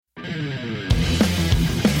What's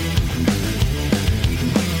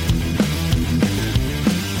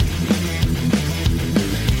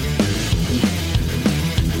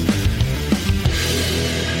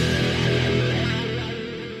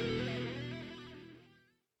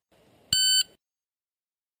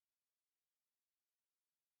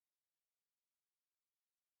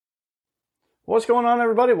going on,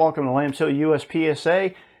 everybody? Welcome to Lambs Hill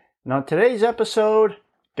USPSA. Now, today's episode,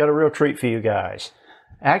 got a real treat for you guys.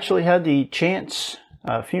 I actually had the chance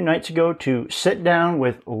a few nights ago to sit down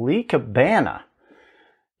with Lee Cabana,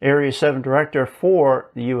 Area 7 Director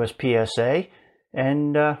for the USPSA,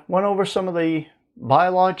 and went over some of the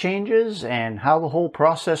bylaw changes and how the whole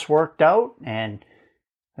process worked out and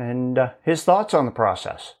his thoughts on the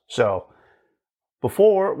process. So,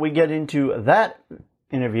 before we get into that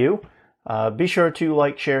interview, be sure to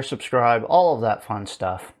like, share, subscribe, all of that fun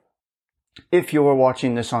stuff. If you're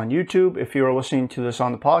watching this on YouTube, if you're listening to this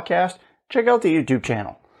on the podcast, check out the YouTube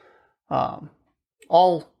channel.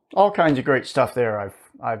 All kinds of great stuff there.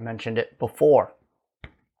 I've mentioned it before.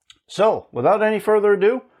 So, without any further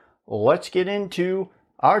ado, let's get into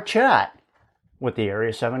our chat with the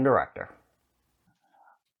Area 7 Director.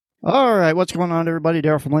 All right, what's going on, everybody?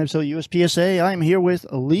 Daryl from Lambs Hill USPSA. I'm here with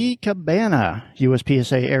Lee Cabana,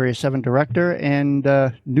 USPSA Area 7 Director and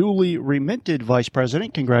newly reminted Vice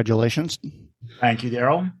President. Congratulations. Thank you,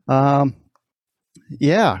 Daryl.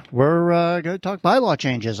 Yeah, we're going to talk bylaw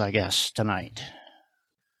changes, I guess, tonight.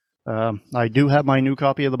 I do have my new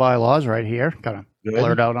copy of the bylaws right here, kind of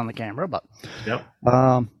blurred out on the camera, but yep.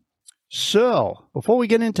 So before we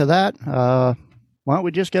get into that, why don't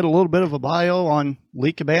we just get a little bit of a bio on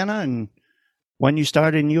Lee Cabana and when you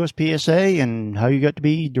started in USPSA and how you got to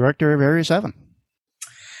be Director of Area 7?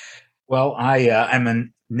 Well, I'm a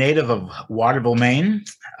native of Waterville, Maine.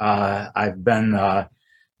 I've been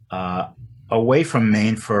away from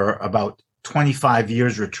Maine for about 25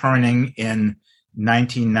 years, returning in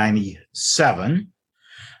 1997.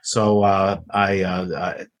 So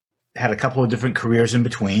I had a couple of different careers in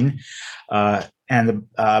between. And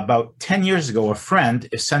about 10 years ago, a friend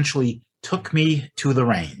essentially took me to the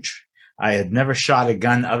range. I had never shot a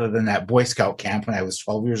gun other than at Boy Scout camp when I was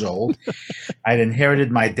 12 years old. I'd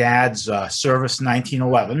inherited my dad's service in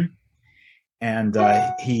 1911, and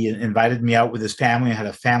he invited me out with his family and had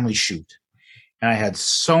a family shoot. And I had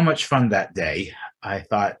so much fun that day. I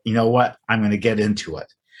thought, you know what? I'm going to get into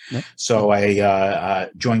it. Yep. So I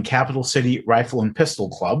joined Capital City Rifle and Pistol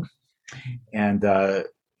Club, and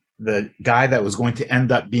the guy that was going to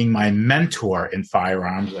end up being my mentor in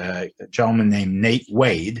firearms, a gentleman named Nate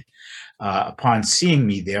Wade, upon seeing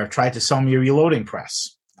me there, tried to sell me a reloading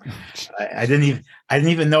press. I didn't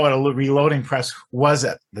even know what a reloading press was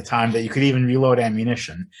at the time, that you could even reload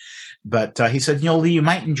ammunition. But he said, Lee, you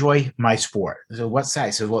might enjoy my sport. I said, what's that?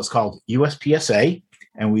 He said, well, it's called USPSA,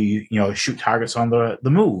 and we shoot targets on the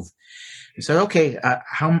move. He said, okay,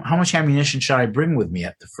 how much ammunition should I bring with me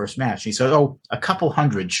at the first match? He said, a couple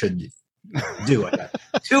hundred should do it.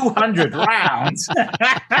 200 rounds.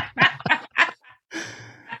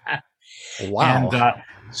 Wow. And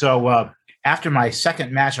so after my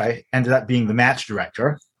second match, I ended up being the match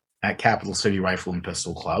director at Capital City Rifle and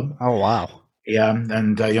Pistol Club. Oh, wow. Yeah,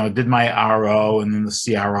 and did my RO and then the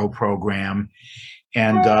CRO program.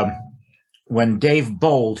 And when Dave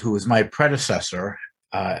Bold, who was my predecessor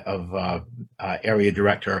of area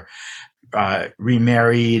director,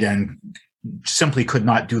 remarried and simply could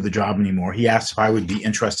not do the job anymore, he asked if I would be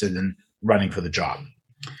interested in running for the job.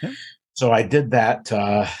 Okay. So I did that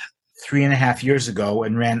 3.5 years ago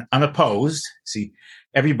and ran unopposed. See,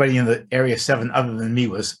 everybody in the Area 7 other than me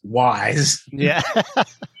was wise. Yeah.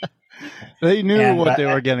 They knew what they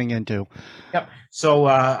were getting into. Yep. So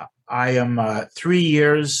I am 3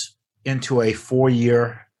 years into a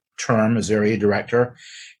 4-year term as area director,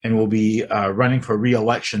 and will be running for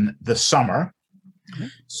re-election this summer. Mm-hmm.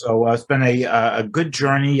 So it's been a good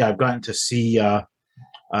journey. I've gotten to see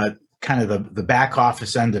kind of the back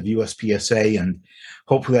office end of USPSA, and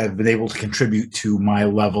hopefully I've been able to contribute to my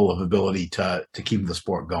level of ability to keep the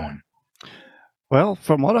sport going. Well,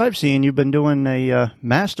 from what I've seen, you've been doing a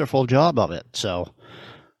masterful job of it. So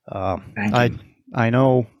Thank you. I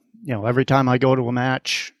know, every time I go to a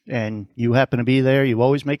match and you happen to be there, you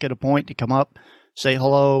always make it a point to come up, say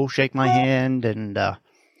hello, shake my hand, and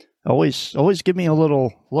always give me a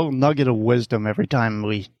little nugget of wisdom every time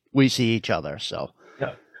we see each other. So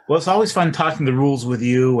yeah. Well, it's always fun talking the rules with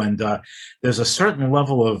you, and there's a certain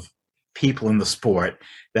level of people in the sport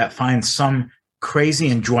that find some crazy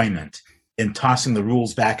enjoyment in tossing the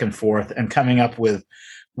rules back and forth and coming up with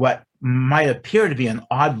what might appear to be an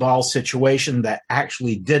oddball situation that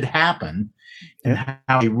actually did happen, and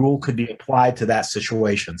how a rule could be applied to that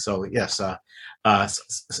situation. So yes,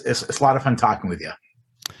 it's a lot of fun talking with you.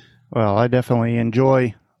 Well, I definitely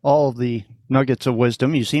enjoy all of the nuggets of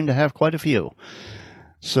wisdom. You seem to have quite a few.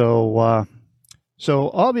 So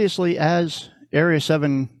obviously, as Area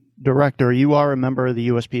 7 director, you are a member of the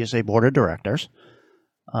USPSA Board of Directors.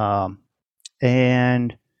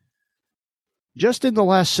 And just in the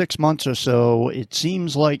last 6 months or so, it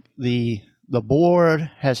seems like the board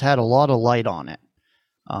has had a lot of light on it.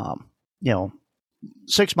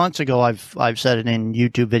 6 months ago, I've said it in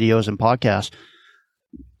YouTube videos and podcasts.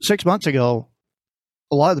 6 months ago,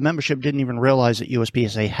 a lot of the membership didn't even realize that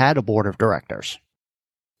USPSA had a board of directors.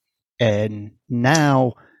 And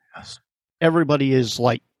now everybody is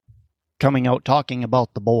like coming out talking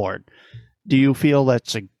about the board. Do you feel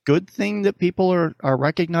that's a good thing that people are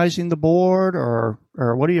recognizing the board, or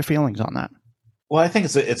what are your feelings on that? Well, I think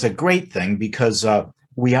it's a great thing because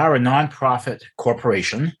we are a nonprofit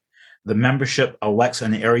corporation. The membership elects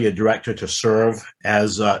an area director to serve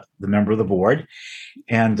as the member of the board.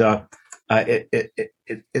 And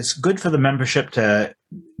it's good for the membership to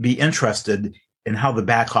be interested in how the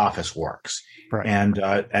back office works, right,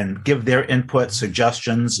 and give their input,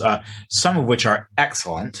 suggestions, some of which are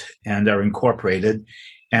excellent and are incorporated.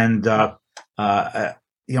 And my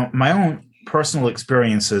own personal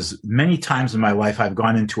experiences, many times in my life, I've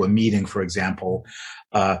gone into a meeting, for example,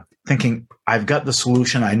 thinking I've got the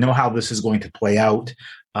solution. I know how this is going to play out.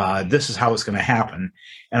 This is how it's going to happen.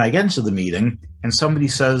 And I get into the meeting and somebody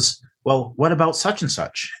says, well, what about such and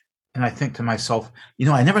such? And I think to myself,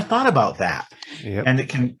 I never thought about that. Yep. And it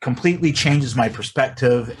can completely changes my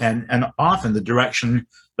perspective and often the direction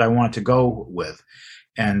that I want to go with.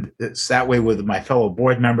 And it's that way with my fellow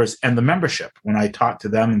board members and the membership. When I talk to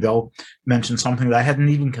them, they'll mention something that I hadn't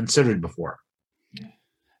even considered before.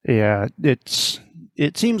 Yeah,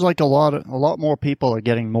 it seems like a lot more people are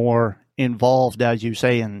getting more involved, as you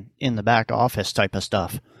say, in the back office type of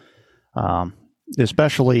stuff.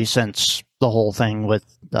 Especially since the whole thing with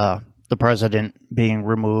the president being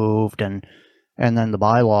removed and then the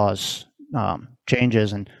bylaws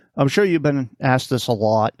changes. And I'm sure you've been asked this a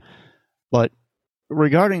lot, but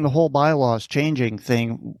regarding the whole bylaws changing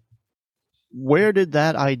thing, where did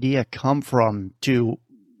that idea come from to,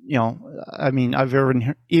 I've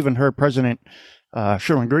even heard President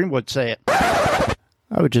Sherwin-Greenwood say it.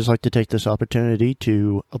 I would just like to take this opportunity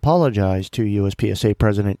to apologize to USPSA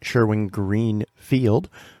President Sherwin Greenfield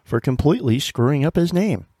for completely screwing up his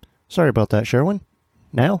name. Sorry about that, Sherwin.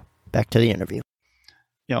 Now, back to the interview.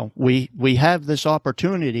 We have this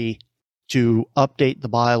opportunity to update the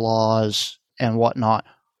bylaws and whatnot.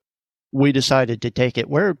 We decided to take it.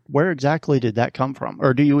 Where exactly did that come from?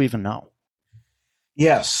 Or do you even know?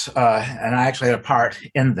 Yes, and I actually had a part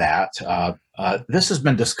in that. This has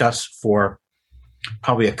been discussed for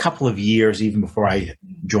probably a couple of years, even before I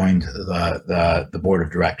joined the board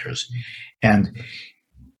of directors. And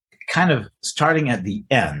kind of starting at the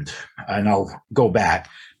end, and I'll go back,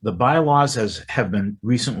 the bylaws as have been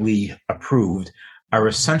recently approved are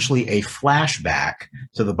essentially a flashback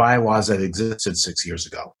to the bylaws that existed 6 years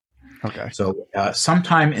ago. Okay. So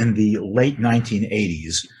sometime in the late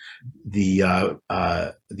 1980s, the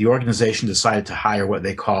organization decided to hire what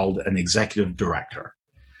they called an executive director.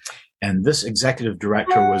 And this executive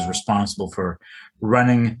director was responsible for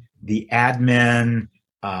running the admin,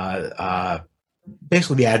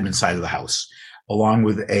 basically the admin side of the house, along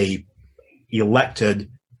with a elected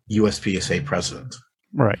USPSA president.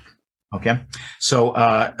 Right. Okay. So,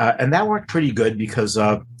 and that worked pretty good because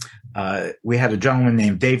we had a gentleman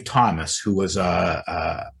named Dave Thomas, who was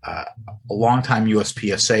a longtime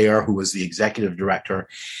USPSAer, who was the executive director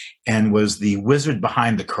and was the wizard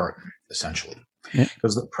behind the curtain, essentially.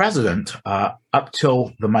 Because the president, up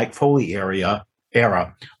till the Mike Foley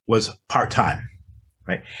era, was part-time,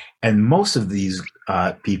 right? And most of these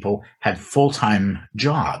people had full-time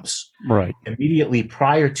jobs. Right. Immediately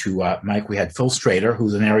prior to Mike, we had Phil Strader,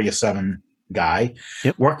 who's an Area 7 guy,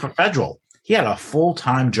 worked for Federal. He had a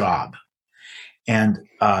full-time job. And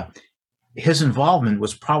his involvement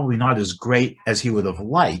was probably not as great as he would have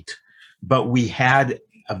liked, but we had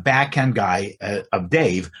a back-end guy of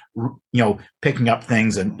Dave, picking up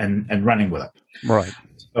things and running with it. Right.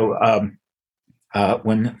 So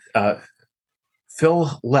when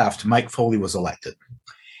Phil left, Mike Foley was elected.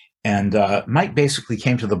 And Mike basically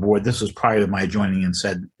came to the board, this was prior to my joining, and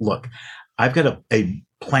said, look, I've got a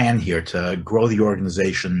plan here to grow the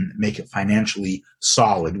organization, make it financially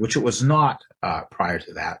solid, which it was not prior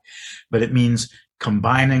to that. But it means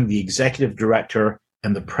combining the executive director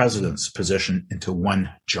and the president's position into one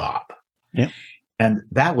job. Yeah. And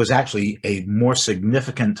that was actually a more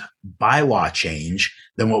significant bylaw change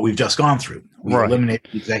than what we've just gone through. We eliminated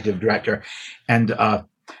the executive director, and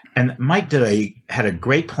Mike had a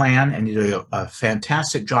great plan, and he did a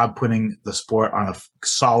fantastic job putting the sport on a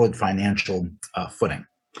solid financial footing.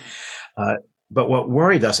 But what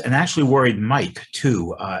worried us, and actually worried Mike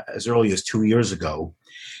too, as early as 2 years ago,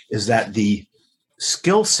 is that the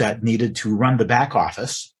skill set needed to run the back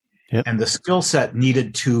office, and the skill set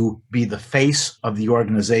needed to be the face of the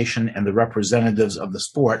organization and the representatives of the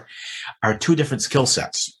sport are two different skill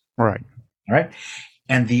sets. Right. All right.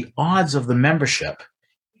 And the odds of the membership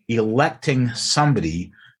electing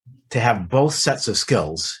somebody to have both sets of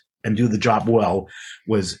skills and do the job well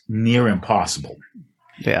was near impossible.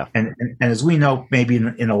 Yeah. And as we know, maybe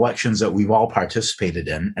in elections that we've all participated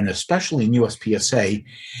in, and especially in USPSA,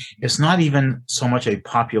 it's not even so much a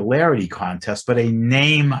popularity contest, but a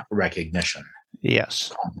name recognition.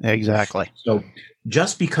 Yes, exactly. So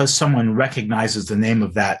just because someone recognizes the name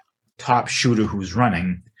of that top shooter who's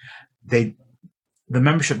running, the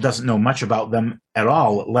membership doesn't know much about them at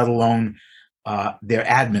all, let alone their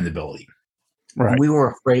admin ability. Right. We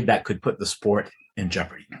were afraid that could put the sport in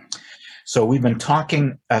jeopardy. So we've been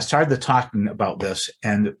started talking about this,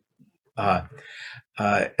 and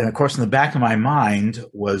of course, in the back of my mind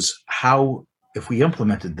was how, if we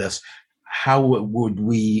implemented this, how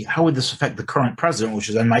would this affect the current president, which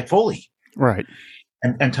is then Mike Foley? Right.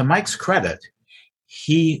 And to Mike's credit,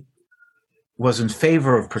 he was in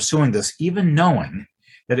favor of pursuing this, even knowing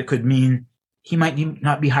that it could mean he might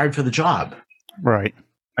not be hired for the job. Right.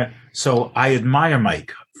 So I admire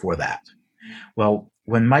Mike for that. Well,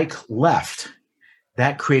 when Mike left,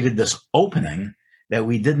 that created this opening that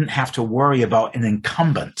we didn't have to worry about an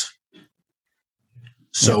incumbent.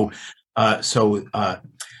 So, the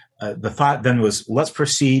thought then was, let's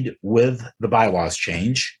proceed with the bylaws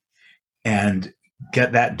change and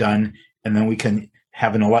get that done, and then we can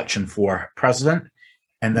have an election for president,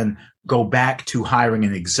 and then go back to hiring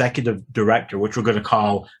an executive director, which we're going to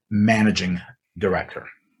call managing director.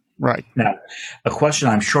 Right. Now, a question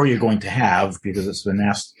I'm sure you're going to have, because it's been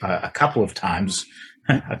asked a couple of times,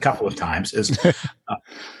 is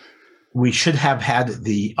we should have had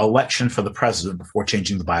the election for the president before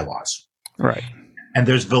changing the bylaws. Right. And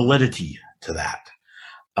there's validity to that.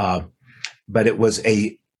 But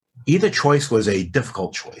either choice was a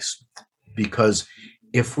difficult choice, because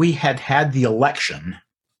if we had had the election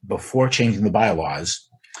before changing the bylaws,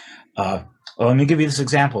 well, let me give you this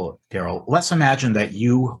example, Daryl. Let's imagine that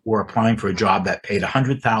you were applying for a job that paid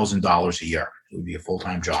 $100,000 a year. It would be a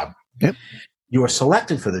full-time job. Yep. You were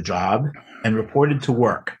selected for the job and reported to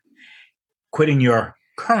work, quitting your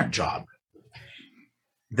current job.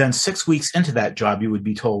 Then 6 weeks into that job, you would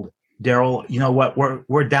be told, Daryl, you know what?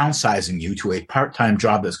 We're downsizing you to a part-time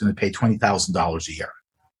job that's going to pay $20,000 a year.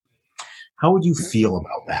 How would you feel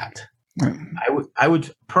about that? I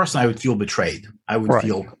would personally feel betrayed. I would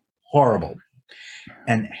feel horrible.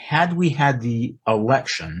 And had we had the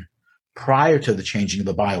election prior to the changing of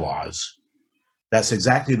the bylaws, that's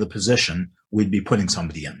exactly the position we'd be putting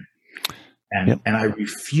somebody in. And I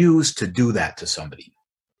refuse to do that to somebody.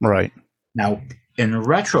 Right. Now, in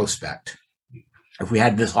retrospect, if we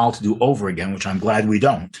had this all to do over again, which I'm glad we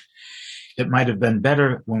don't, it might have been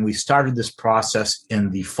better when we started this process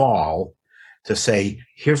in the fall to say,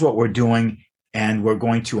 here's what we're doing, and we're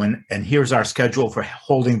going to, and here's our schedule for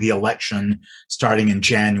holding the election starting in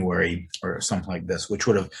January or something like this, which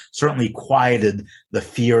would have certainly quieted the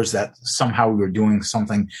fears that somehow we were doing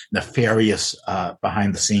something nefarious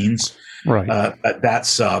behind the scenes. Right. But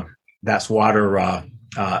that's water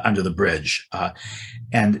under the bridge.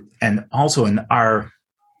 And also in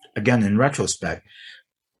retrospect,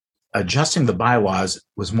 adjusting the bylaws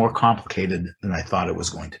was more complicated than I thought it was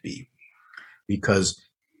going to be, because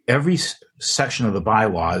every section of the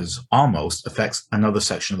bylaws almost affects another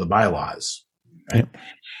section of the bylaws. Right? Yep.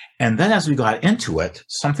 And then as we got into it,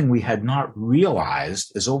 something we had not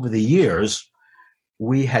realized is over the years,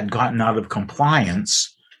 we had gotten out of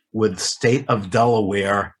compliance with state of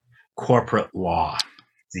Delaware corporate law.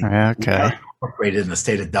 Okay. Incorporated in the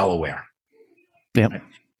state of Delaware. Yep. Right?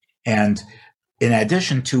 And in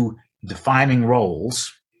addition to defining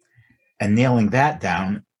roles and nailing that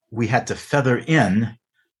down, we had to feather in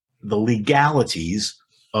the legalities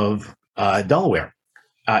of Delaware.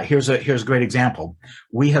 Here's a great example.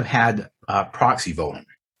 We have had proxy voting.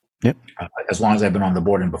 Yep. As long as I've been on the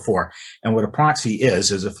board and before. And what a proxy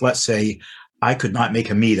is if, let's say, I could not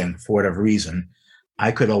make a meeting for whatever reason,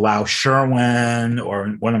 I could allow Sherwin or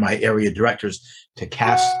one of my area directors to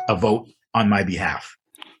cast a vote on my behalf.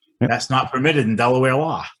 Yep. That's not permitted in Delaware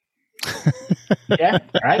law. Yeah,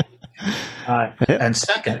 right? And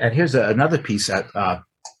second, and here's another piece that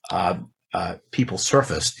people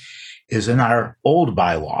surfaced, is in our old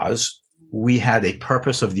bylaws, we had a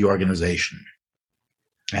purpose of the organization.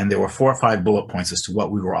 And there were 4 or 5 bullet points as to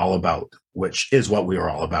what we were all about, which is what we were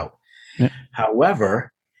all about. Yeah.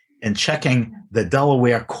 However, in checking the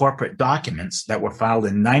Delaware corporate documents that were filed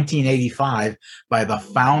in 1985 by the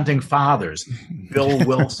founding fathers, Bill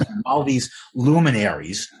Wilson, all these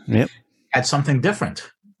luminaries, Yep. had something different.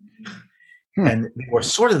 And they were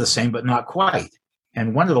sort of the same, but not quite.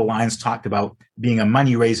 And one of the lines talked about being a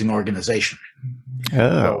money-raising organization.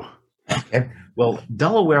 Oh. Well,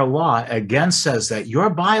 Delaware law again says that your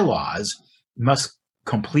bylaws must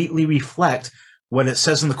completely reflect what it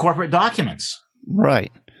says in the corporate documents.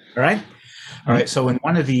 Right. All right. All right. So in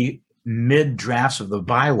one of the mid drafts of the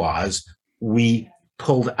bylaws, we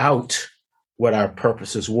pulled out what our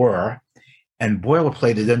purposes were and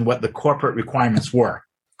boilerplated in what the corporate requirements were.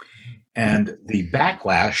 And the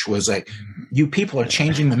backlash was like, you people are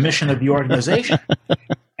changing the mission of the organization.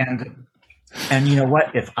 And you know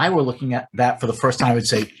what? If I were looking at that for the first time, I would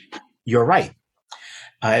say, you're right.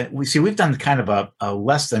 We've done kind of a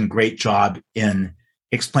less than great job in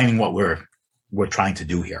explaining what we're trying to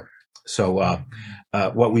do here. So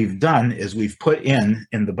what we've done is we've put in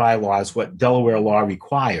the bylaws what Delaware law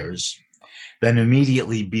requires, then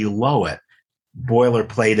immediately below it,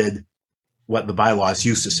 boilerplated what the bylaws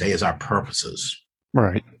used to say is our purposes.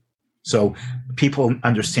 Right. So people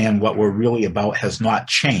understand what we're really about has not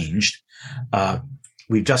changed.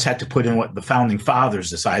 We've just had to put in what the founding fathers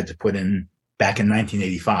decided to put in back in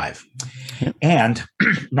 1985. Yep. And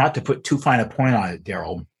not to put too fine a point on it,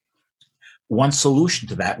 Daryl, one solution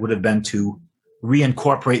to that would have been to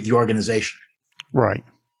reincorporate the organization. Right.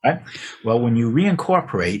 Right. Well, when you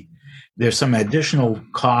reincorporate, there's some additional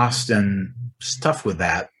cost and stuff with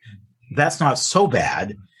that. That's not so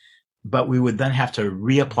bad, but we would then have to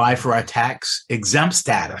reapply for our tax exempt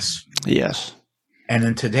status. Yes. And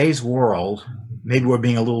in today's world, maybe we're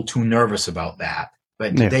being a little too nervous about that. But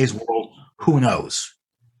in today's world, who knows?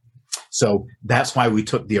 So that's why we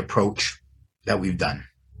took the approach that we've done.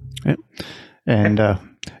 Yep. And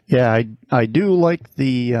I do like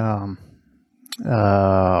the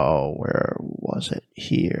where was it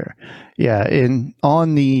here? Yeah,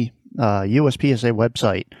 on the USPSA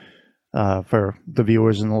website, for the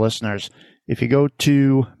viewers and the listeners, if you go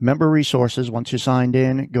to member resources, once you signed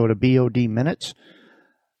in, go to BOD minutes,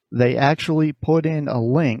 they actually put in a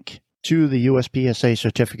link to the USPSA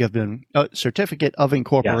certificate of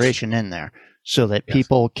incorporation in there, so that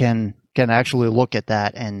people can actually look at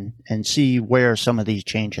that and see where some of these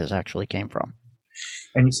changes actually came from.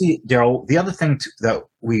 And you see, Daryl, the other thing that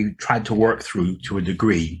we tried to work through to a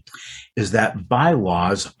degree is that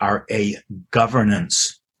bylaws are a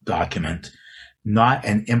governance document, not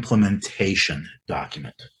an implementation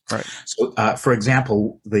document. Right. So, for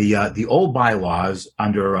example, the old bylaws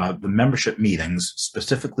under the membership meetings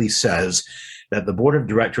specifically says that the board of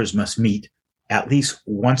directors must meet at least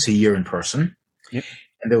once a year in person. Yep.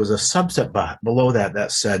 And there was a subset below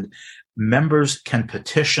that said members can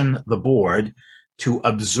petition the board to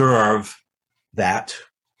observe that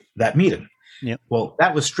meeting. Yep. Well,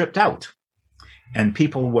 that was stripped out. And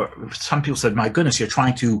some people said, my goodness, you're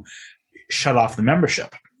trying to shut off the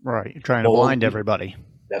membership. Right. You're trying to blind everybody.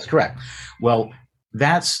 That's correct. Well,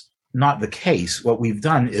 that's not the case. What we've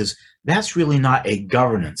done is that's really not a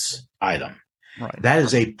governance item. Right. That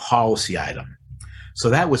is a policy item. So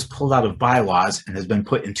that was pulled out of bylaws and has been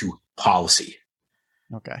put into policy.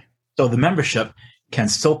 Okay. So the membership can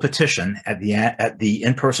still petition at the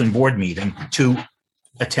in-person board meeting to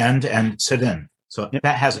attend and sit in. So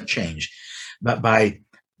that hasn't changed. But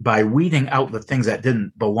by weeding out the things that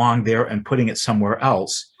didn't belong there and putting it somewhere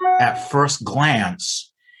else, at first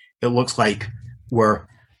glance, it looks like we're,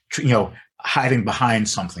 hiding behind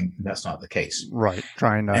something. That's not the case. Right.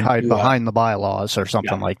 Trying to hide behind the bylaws or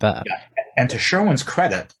something like that. Yeah. And to Sherwin's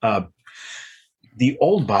credit, the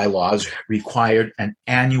old bylaws required an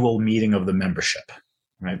annual meeting of the membership,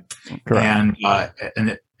 right? Correct.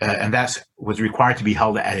 And that was required to be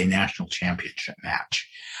held at a national championship match.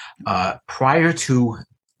 Prior to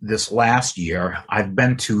this last year, I've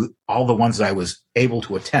been to all the ones that I was able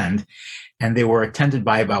to attend, and they were attended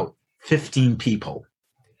by about 15 people.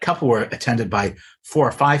 A couple were attended by 4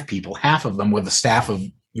 or 5 people. Half of them were the staff of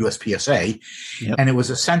USPSA. Yep. And it was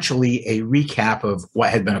essentially a recap of what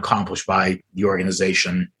had been accomplished by the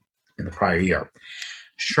organization in the prior year.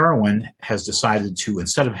 Sherwin has decided to,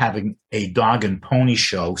 instead of having a dog and pony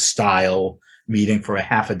show style meeting for a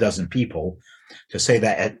half a dozen people, to say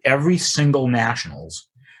that at every single nationals,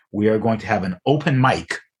 we are going to have an open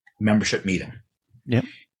mic membership meeting. Yep.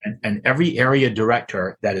 And every area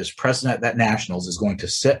director that is present at that nationals is going to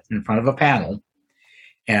sit in front of a panel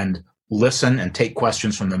and listen and take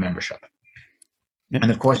questions from the membership. Yep.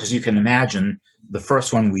 And of course, as you can imagine, the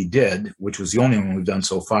first one we did, which was the only one we've done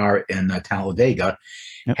so far in Talladega,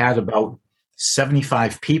 yep, had about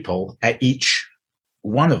 75 people at each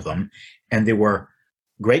one of them. And they were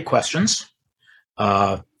great questions.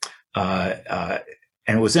 And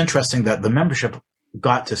it was interesting that the membership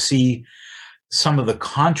got to see some of the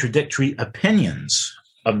contradictory opinions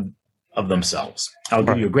of themselves. I'll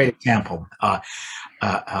give you a great example.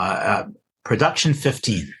 Production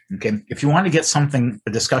 15. Okay, if you want to get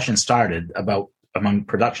a discussion started among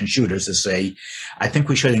production shooters, to say, I think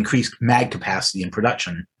we should increase mag capacity in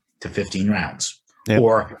production to 15 rounds, yep,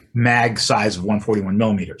 or mag size of 141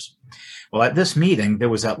 millimeters. Well, at this meeting, there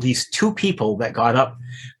was at least 2 people that got up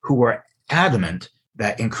who were adamant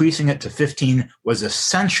that increasing it to 15 was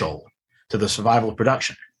essential to the survival of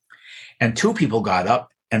production. And 2 people got up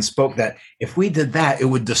and spoke that if we did that, it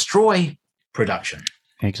would destroy production.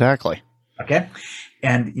 Exactly. Okay.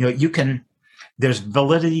 And, there's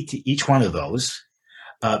validity to each one of those,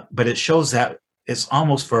 but it shows that it's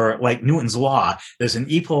almost for like Newton's law. There's an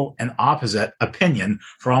equal and opposite opinion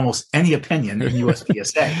for almost any opinion in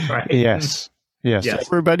USPSA, right? Yes. Yes.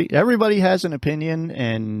 Everybody has an opinion,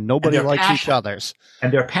 and nobody likes each other's.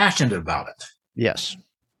 And they're passionate about it. Yes.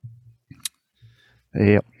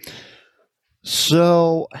 Yep.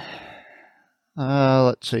 So,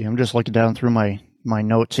 let's see. I'm just looking down through my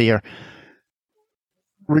notes here.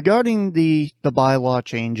 Regarding the bylaw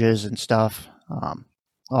changes and stuff,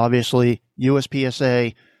 obviously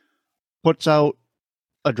USPSA puts out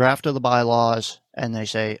a draft of the bylaws, and they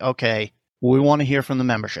say, okay, we want to hear from the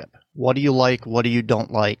membership. What do you like? What do you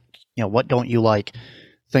don't like? What don't you like?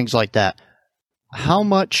 Things like that. How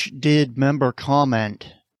much did member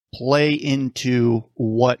comment play into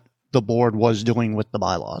what the board was doing with the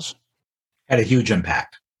bylaws? Had a huge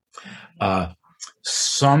impact.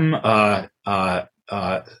 Some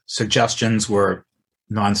suggestions were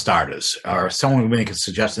non-starters, or someone would make a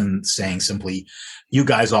suggestion saying simply, "You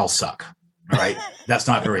guys all suck." All right, that's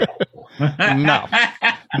not very helpful.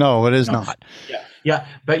 No, it is not. Yeah,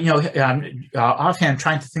 but offhand,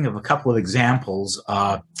 trying to think of a couple of examples.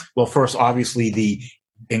 Well, first, obviously, the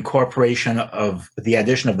incorporation of the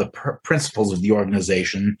addition of the principles of the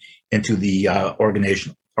organization into the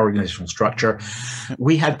organizational structure.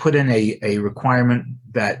 We had put in a requirement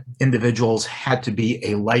that individuals had to be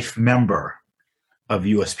a life member of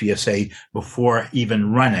USPSA before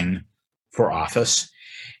even running for office.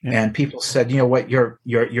 Yeah. And people said, you know what, you're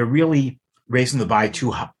really raising the bar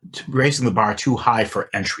too high for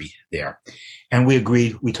entry there. And we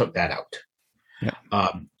agreed. We took that out. Yeah.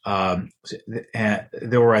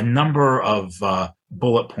 There were a number of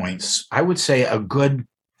bullet points. I would say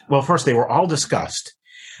first, they were all discussed.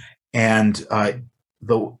 And I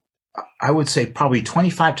would say probably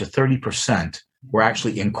 25 to 30% were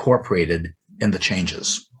actually incorporated in the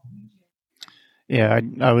changes. Yeah,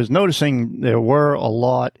 I was noticing there were a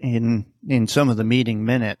lot in some of the meeting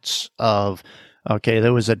minutes of, okay,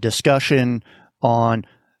 there was a discussion on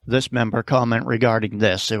this member comment regarding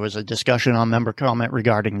this. There was a discussion on member comment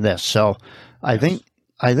regarding this. So I think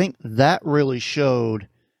that really showed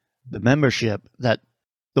the membership that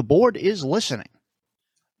the board is listening.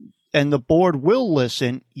 And the board will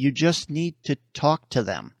listen. You just need to talk to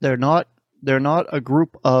them. They're not a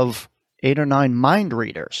group of 8 or 9 mind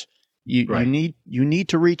readers. You need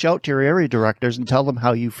to reach out to your area directors and tell them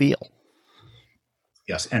how you feel.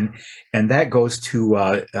 Yes, and that goes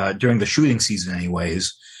to during the shooting season,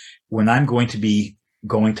 anyways. When I'm going to be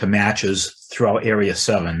going to matches throughout Area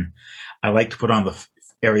 7, I like to put on the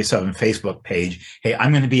Area 7 Facebook page, "Hey,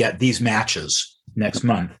 I'm going to be at these matches next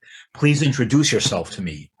month. Please introduce yourself to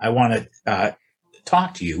me. I want to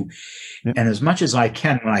talk to you." Yep. And as much as I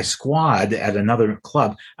can, when I squad at another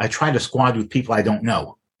club, I try to squad with people I don't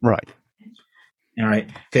know. Right. All right.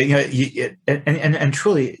 Okay. And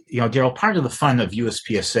truly, Daryl, part of the fun of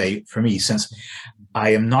USPSA for me, since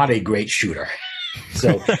I am not a great shooter,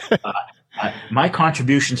 so my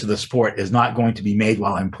contribution to the sport is not going to be made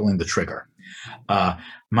while I'm pulling the trigger. I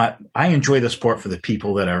enjoy the sport for the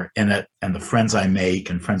people that are in it and the friends I make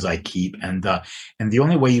and friends I keep. And the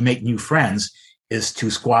only way you make new friends is to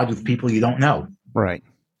squad with people you don't know. Right.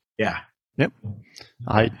 Yeah. Yep.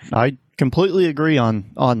 I completely agree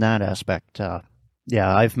on that aspect.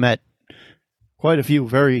 Yeah, I've met quite a few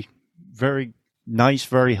very, very nice,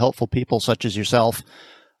 very helpful people such as yourself,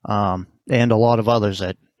 and a lot of others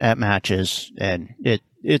at matches. And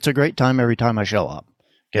it's a great time every time I show up.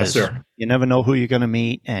 Yes, sir. You never know who you're going to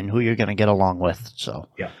meet and who you're going to get along with. So,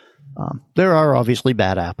 yeah. There are obviously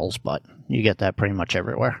bad apples, but you get that pretty much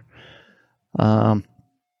everywhere.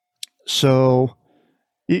 So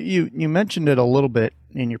you mentioned it a little bit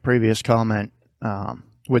in your previous comment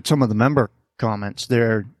with some of the member comments.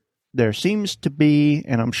 There seems to be,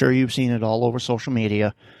 and I'm sure you've seen it all over social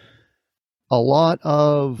media, a lot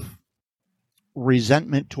of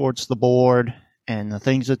resentment towards the board and the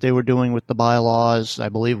things that they were doing with the bylaws. I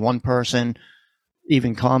believe one person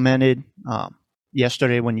even commented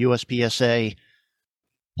yesterday when USPSA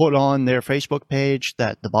put on their Facebook page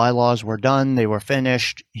that the bylaws were done, they were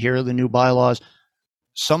finished, here are the new bylaws.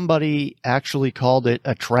 Somebody actually called it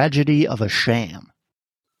a tragedy of a sham.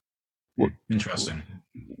 Interesting.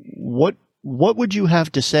 What would you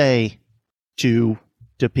have to say to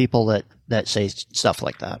people that say stuff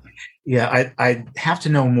like that? Yeah, I have to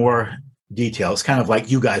know more detail. It's kind of like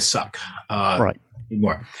you guys suck. Right.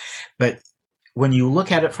 More. But when you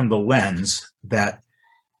look at it from the lens that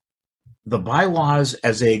the bylaws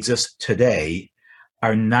as they exist today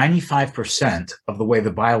are 95% of the way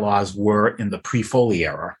the bylaws were in the pre-Foley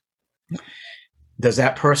era, does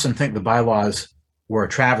that person think the bylaws were a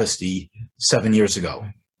travesty 7 years ago?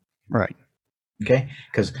 Right. Okay?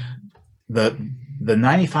 Because the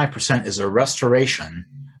 95% is a restoration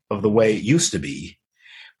of the way it used to be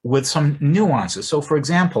with some nuances. So, for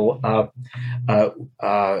example,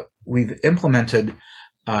 we've implemented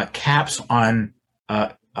caps on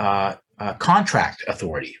contract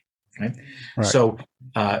authority. Right? So,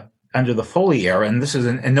 under the Foley era, and this is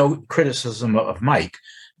and no criticism of Mike,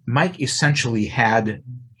 Mike essentially had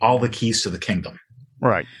all the keys to the kingdom.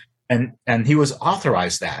 Right. And he was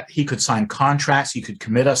authorized that. He could sign contracts. He could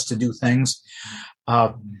commit us to do things.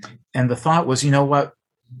 And the thought was, you know what?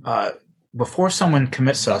 Before someone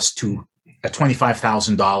commits us to a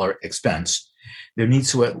 $25,000 expense, there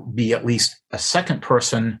needs to be at least a second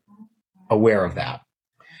person aware of that.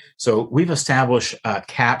 So we've established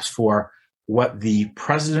caps for what the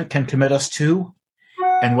president can commit us to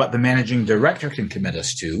and what the managing director can commit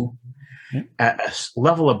us to. At a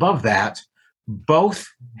level above that, both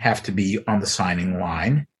have to be on the signing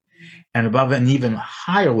line. And above an even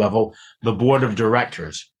higher level, the board of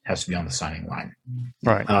directors has to be on the signing line.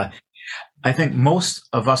 Right. I think most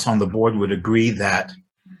of us on the board would agree that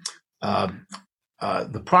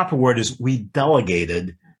the proper word is we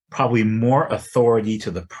delegated probably more authority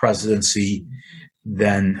to the presidency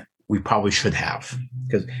than we probably should have.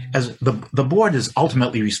 Because as the board is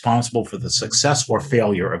ultimately responsible for the success or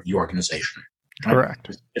failure of the organization. Right?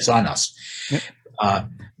 Correct. It's on us. Yep.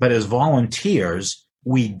 But as volunteers,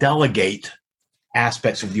 we delegate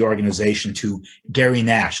aspects of the organization to Gary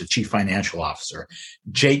Nash, the chief financial officer,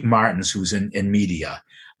 Jake Martins, who's in media,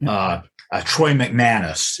 Troy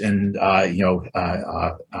McManus, and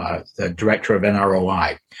the director of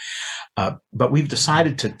NROI. But we've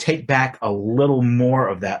decided to take back a little more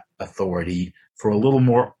of that authority for a little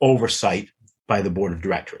more oversight by the board of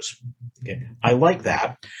directors. Okay. I like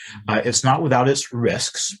that. It's not without its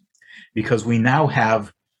risks, because we now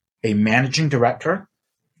have a managing director,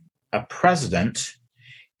 a president,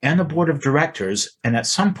 and a board of directors. And at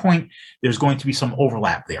some point, there's going to be some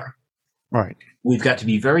overlap there. Right. We've got to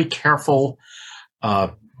be very careful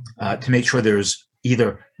to make sure there's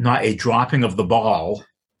either not a dropping of the ball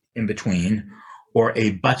in between or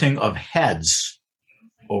a butting of heads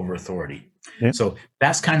over authority. Yep. So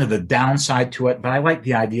that's kind of the downside to it. But I like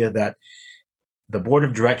the idea that the board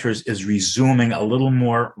of directors is resuming a little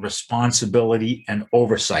more responsibility and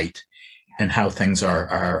oversight in how things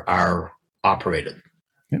are operated.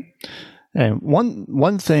 Yep. And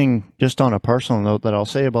one thing, just on a personal note, that I'll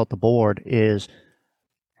say about the board is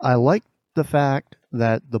I like the fact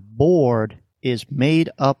that the board is made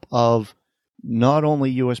up of not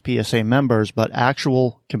only USPSA members, but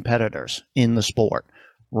actual competitors in the sport,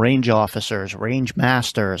 range officers, range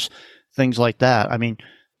masters, things like that. I mean,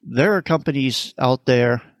 there are companies out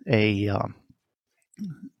there, a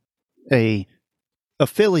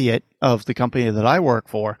affiliate of the company that I work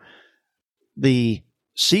for, the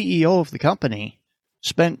CEO of the company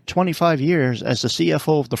spent 25 years as the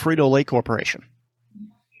CFO of the Frito-Lay Corporation.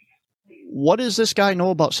 What does this guy know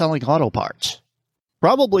about selling auto parts?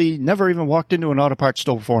 Probably never even walked into an auto parts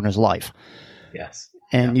store before in his life. Yes.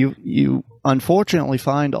 And you unfortunately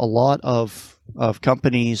find a lot of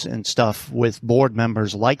companies and stuff with board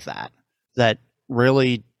members like that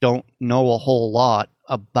really don't know a whole lot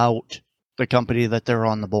about the company that they're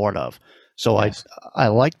on the board of. So yes. I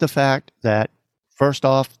like the fact that, first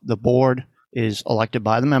off, the board is elected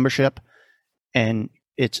by the membership, and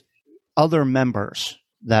it's other members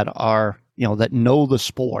that are, that know the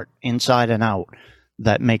sport inside and out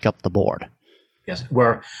that make up the board. Yes,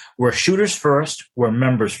 we're shooters first, we're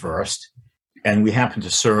members first, and we happen to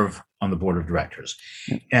serve on the board of directors.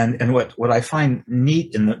 And what I find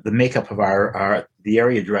neat in the makeup of the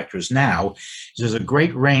area directors now is there's a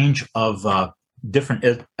great range of different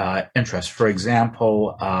interests. For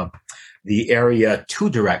example, the area 2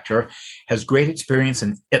 director has great experience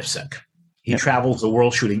in IPSC. He travels the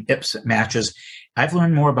world shooting IPSC matches. I've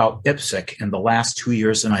learned more about IPSC in the last 2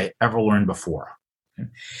 years than I ever learned before.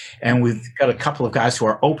 And we've got a couple of guys who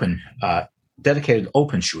are dedicated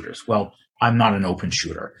open shooters. Well, I'm not an open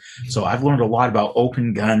shooter. So I've learned a lot about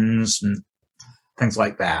open guns and things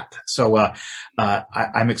like that. So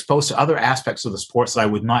I'm exposed to other aspects of the sports that I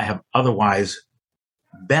would not have otherwise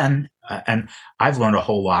been. And I've learned a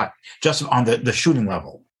whole lot just on the shooting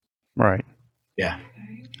level. Right. Yeah.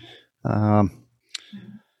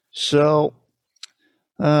 So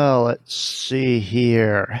let's see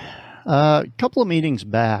here. A couple of meetings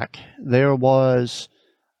back, there was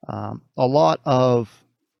a lot of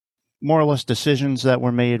more or less decisions that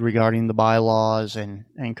were made regarding the bylaws and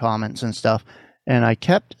comments and stuff. And I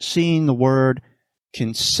kept seeing the word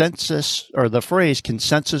consensus, or the phrase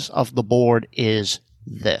consensus of the board is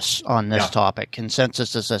this on this topic.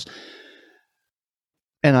 Consensus is this.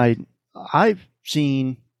 And I've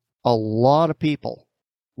seen a lot of people.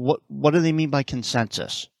 What do they mean by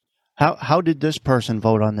consensus? How did this person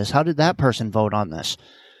vote on this? How did that person vote on this?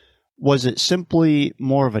 Was it simply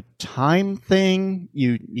more of a time thing?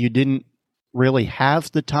 You didn't really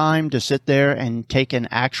have the time to sit there and take an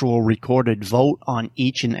actual recorded vote on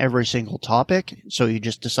each and every single topic, so you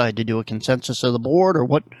just decided to do a consensus of the board, or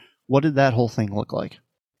what did that whole thing look like?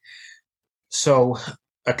 So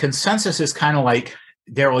a consensus is kind of like,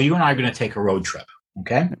 Daryl, you and I are going to take a road trip,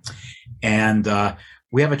 okay? And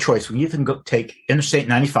we have a choice. We can go take Interstate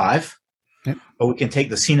 95, or we can take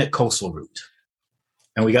the scenic coastal route.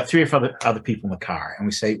 And we got 3 or 4 other people in the car. And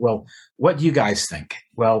we say, well, what do you guys think?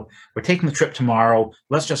 Well, we're taking the trip tomorrow.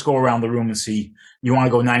 Let's just go around the room and see. You want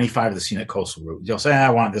to go 95 or the scenic coastal route? You'll say, I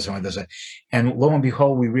want this, I want this. And lo and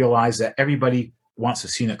behold, we realize that everybody wants the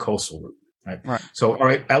scenic coastal route. Right. So, all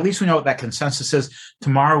right, at least we know what that consensus is.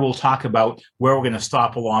 Tomorrow we'll talk about where we're going to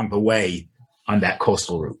stop along the way on that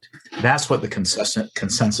coastal route. That's what the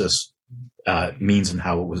consensus means and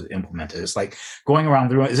how it was implemented. It's like going around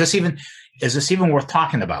the room. Is this even worth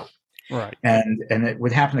talking about? Right. And it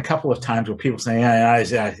would happen a couple of times where people say, I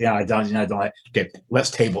don't. Okay, let's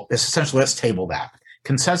table. It's essentially, let's table that.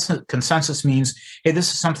 Consensus means, hey,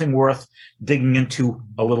 this is something worth digging into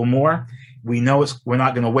a little more. We know we're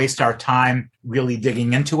not going to waste our time really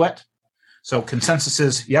digging into it. So consensus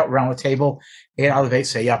is, around the table, 8 out of 8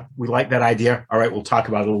 say, we like that idea. All right, we'll talk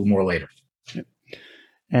about it a little more later.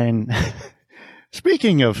 And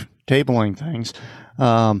speaking of tabling things,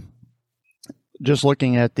 just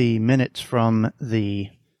looking at the minutes from the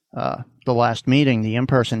last meeting, the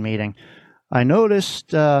in-person meeting, I noticed,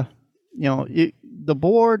 the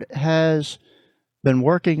board has been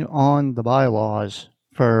working on the bylaws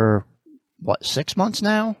for 6 months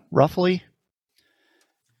now, roughly?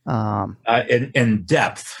 In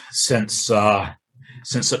depth since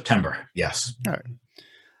September, yes. All right.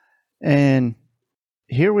 And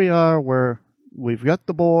here we are, we've got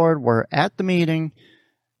the board, we're at the meeting,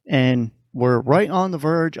 and we're right on the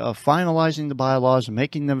verge of finalizing the bylaws and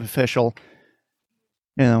making them official.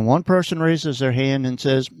 And then one person raises their hand and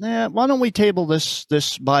says, why don't we table this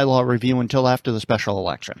bylaw review until after the special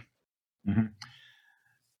election? Mm-hmm.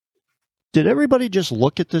 Did everybody just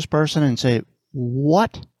look at this person and say,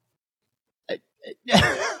 what?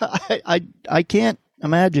 I can't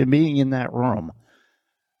imagine being in that room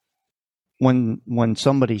when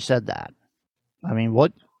somebody said that. I mean,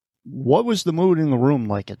 what was the mood in the room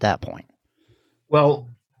like at that point? Well,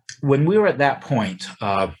 when we were at that point,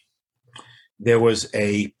 there was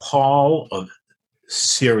a pall of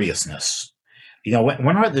seriousness. When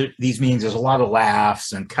we're at these meetings, there's a lot of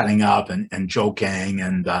laughs and cutting up and joking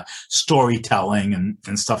and storytelling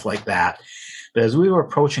and stuff like that. But as we were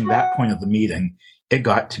approaching that point of the meeting, it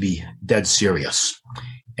got to be dead serious.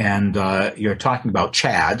 And you're talking about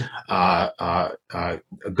Chad, a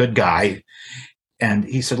good guy. And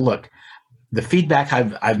he said, look, the feedback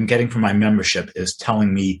I've been getting from my membership is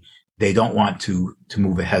telling me they don't want to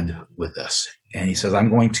move ahead with this. And he says, I'm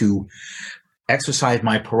going to exercise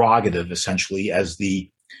my prerogative essentially as the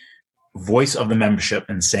voice of the membership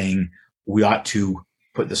and saying we ought to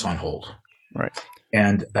put this on hold. Right.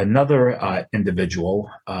 And another individual,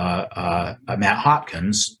 Matt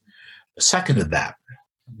Hopkins, seconded that.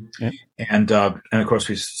 Okay. And of course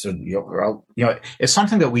we said, it's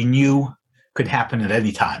something that we knew could happen at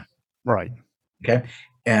any time. Right. Okay.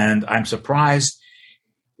 And I'm surprised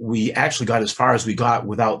we actually got as far as we got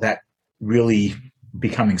without that really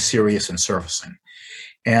becoming serious and surfacing.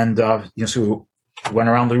 And so we went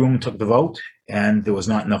around the room, took the vote, and there was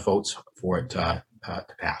not enough votes for it to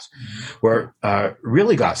pass. Where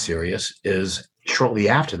really got serious is shortly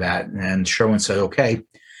after that, and Sherwin said, "Okay,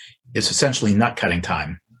 it's essentially nut cutting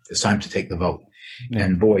time. It's time to take the vote." Yeah.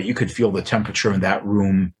 And boy, you could feel the temperature in that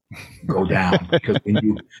room go down because we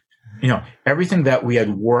knew, everything that we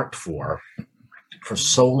had worked for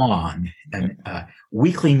so long, and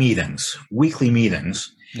weekly meetings,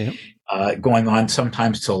 yep. Going on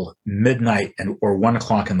sometimes till midnight or 1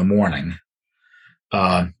 o'clock in the morning,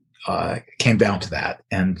 came down to that.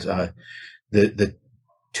 And the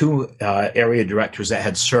two area directors that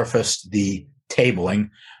had surfaced the tabling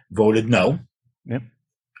voted no. Yep.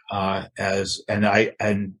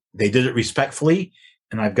 And they did it respectfully,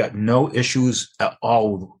 and I've got no issues at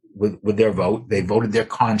all with their vote. They voted their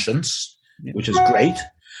conscience, yep. which is great,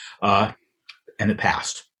 and it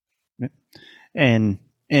passed. Yep. And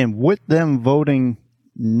with them voting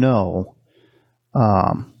no,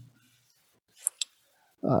 where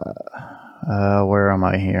am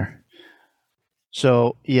I here?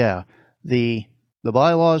 So yeah, the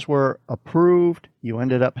bylaws were approved. You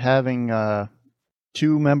ended up having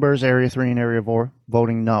 2 members, Area 3 and Area 4,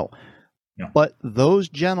 voting no. Yeah. But those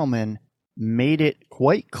gentlemen made it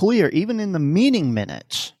quite clear, even in the meeting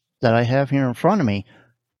minutes that I have here in front of me,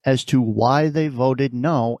 as to why they voted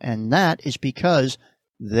no, and that is because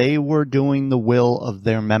they were doing the will of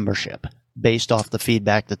their membership based off the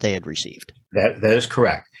feedback that they had received. That is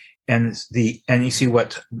correct. And you see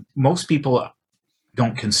what most people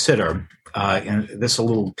don't consider, and this a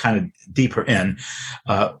little kind of deeper in,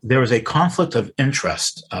 there was a conflict of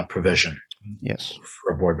interest provision. Yes.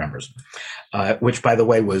 For board members, which, by the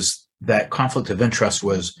way, was that conflict of interest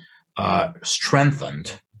was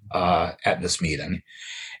strengthened at this meeting.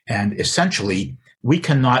 And essentially, we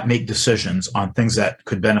cannot make decisions on things that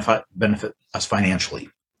could benefit us financially.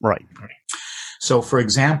 Right. So, for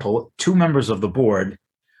example, 2 members of the board,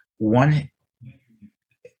 one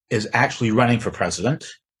is actually running for president,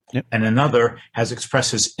 yep. and another has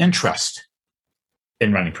expressed his interest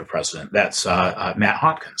in running for president. That's Matt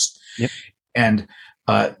Hopkins. Yep. And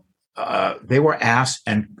they were asked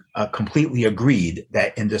and completely agreed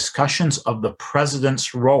that in discussions of the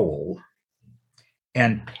president's role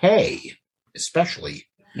and pay, especially,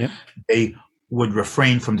 yep. they would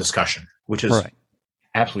refrain from discussion, which is right.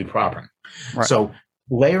 absolutely proper. Right. So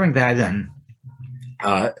layering that in,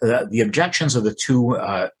 the objections of the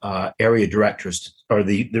 2 area directors, or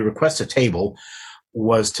the request to table,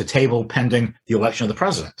 was to table pending the election of the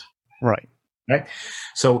president. Right. Right.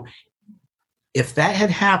 So if that had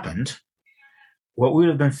happened, what we would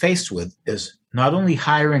have been faced with is not only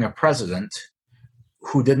hiring a president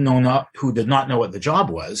who did not know what the job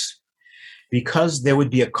was, because there would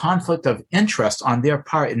be a conflict of interest on their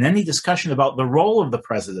part in any discussion about the role of the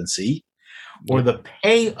presidency or the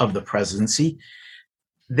pay of the presidency.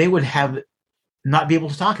 They would not be able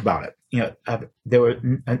to talk about it. There were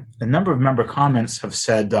a number of member comments have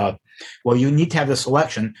said, well, you need to have this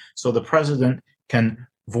election so the president can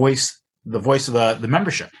voice the voice of the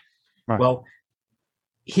membership. Right. Well,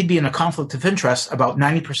 he'd be in a conflict of interest about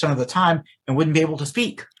 90% of the time and wouldn't be able to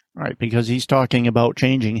speak. Right, because he's talking about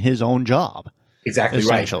changing his own job. Exactly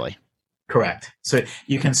essentially. Right. Correct. So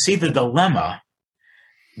you can see the dilemma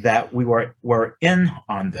that we were in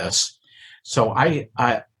on this. So I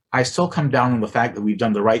still come down on the fact that we've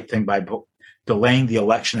done the right thing by delaying the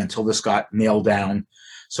election until this got nailed down.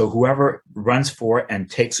 So whoever runs for it and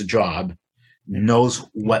takes a job knows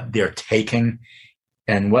what they're taking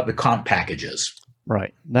and what the comp package is.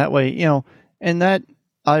 Right. That way, and that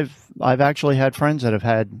I've actually had friends that have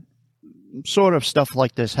had sort of stuff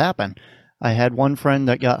like this happen. I had one friend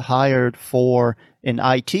that got hired for an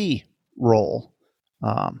IT role,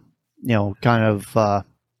 kind of,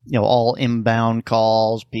 all inbound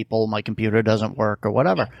calls, people, my computer doesn't work or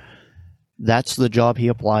whatever. That's the job he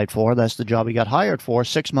applied for. That's the job he got hired for.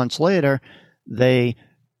 6 months later, they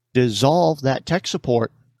dissolve that tech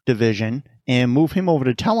support division and move him over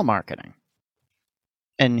to telemarketing.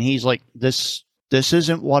 And he's like, this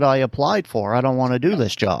isn't what I applied for. I don't want to do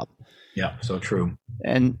this job. Yeah, so true.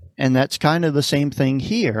 And that's kind of the same thing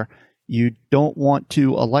here. You don't want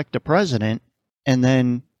to elect a president and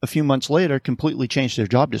then a few months later completely change their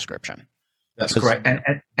job description. That's correct.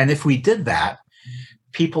 And if we did that,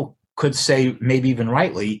 people could say, maybe even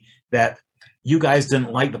rightly, that you guys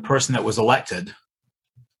didn't like the person that was elected.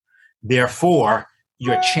 Therefore,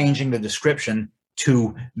 you're changing the description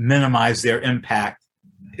to minimize their impact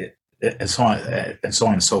and so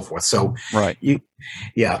on and so forth. So Right.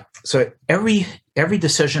 So every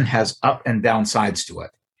decision has up and down sides to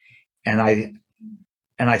it, and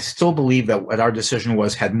I still believe that what our decision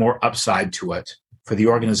was had more upside to it for the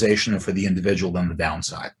organization and for the individual than the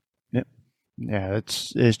downside. Yeah,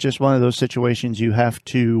 it's just one of those situations you have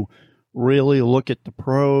to really look at the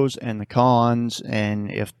pros and the cons,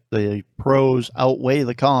 and if the pros outweigh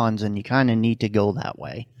the cons, then you kind of need to go that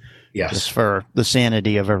way. Yes. Just for the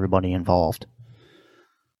sanity of everybody involved.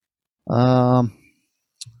 Let's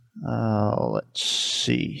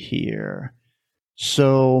see here.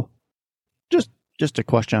 So just a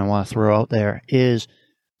question I want to throw out there is,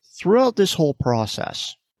 throughout this whole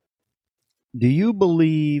process, do you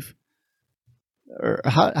believe, or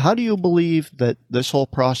how do you believe that this whole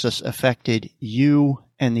process affected you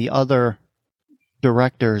and the other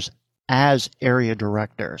directors as area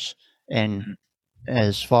directors, and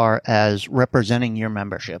as far as representing your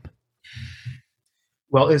membership?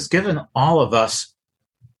 Well, it's given all of us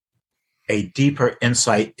a deeper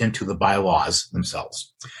insight into the bylaws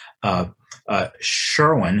themselves.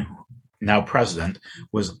 Sherwin, now president,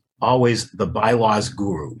 was always the bylaws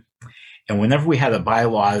guru. And whenever we had a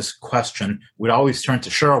bylaws question, we'd always turn to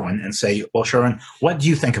Sherwin and say, well, Sherwin, what do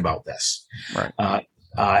you think about this? Right.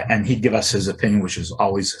 And he'd give us his opinion, which is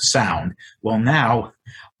always sound. Well, now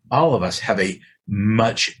all of us have a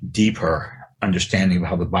much deeper understanding of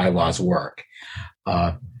how the bylaws work.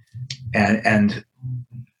 And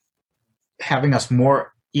having us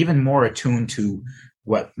even more attuned to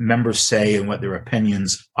what members say and what their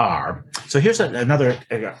opinions are. So here's another,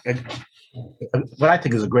 what I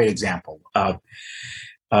think is a great example of,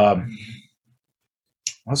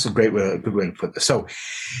 what's a good way to put this? So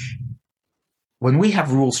when we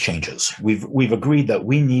have rules changes, we've agreed that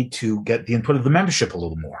we need to get the input of the membership a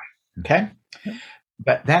little more. Okay.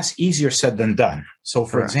 But that's easier said than done. So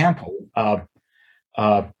for example,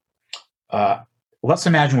 let's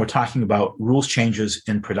imagine we're talking about rules changes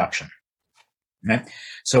in production. Okay?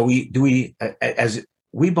 So as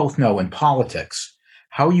we both know in politics,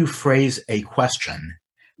 how you phrase a question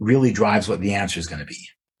really drives what the answer is going to be.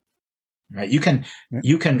 Right? You can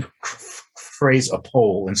phrase a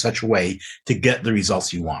poll in such a way to get the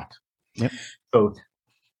results you want. Yep. So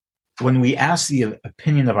when we ask the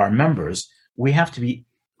opinion of our members, we have to be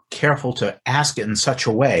careful to ask it in such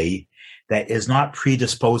a way that is not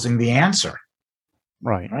predisposing the answer.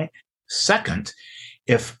 Right. Second,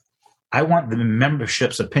 if I want the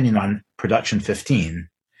membership's opinion on production 15,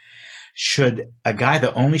 should a guy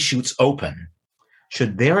that only shoots open,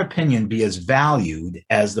 should their opinion be as valued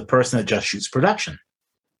as the person that just shoots production?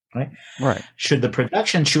 Right. Should the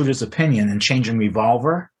production shooter's opinion in changing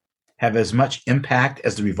revolver have as much impact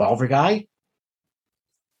as the revolver guy?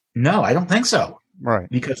 No, I don't think so. Right.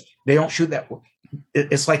 Because they don't shoot that.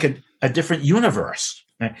 It's like a different universe.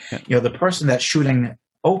 Right? Yeah. The person that's shooting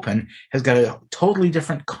open has got a totally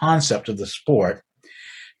different concept of the sport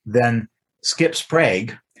than Skip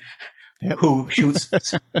Sprague, who shoots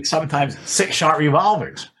sometimes 6-shot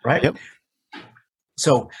revolvers, right? Yep.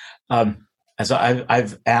 So, as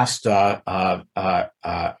I've asked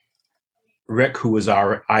Rick, who is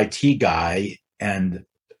our IT guy, and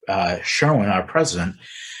Sherwin, our president,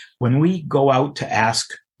 when we go out to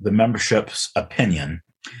ask the membership's opinion,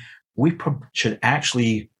 we should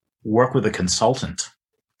actually work with a consultant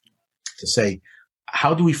to say,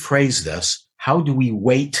 how do we phrase this? How do we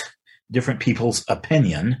weight different people's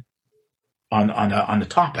opinion on the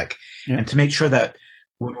topic? Yeah. And to make sure that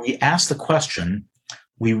when we ask the question,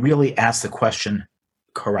 we really ask the question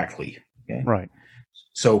correctly. Okay? Right.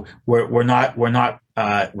 So we're not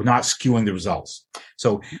skewing the results.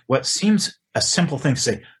 So what seems a simple thing to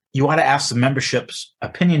say, you ought to ask the membership's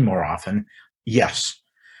opinion more often. Yes,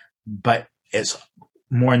 but it's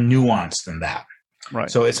more nuanced than that.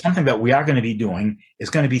 Right. So it's something that we are going to be doing. It's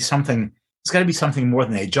going to be something. It's got to be something more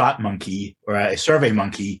than a jot monkey or a survey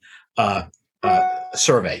monkey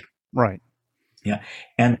survey. Right. Yeah.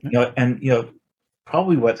 And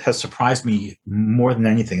probably what has surprised me more than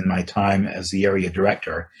anything in my time as the area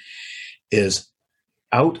director is,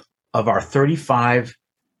 out of our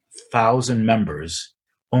 35,000 members,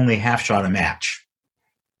 only half shot a match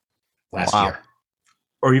last year,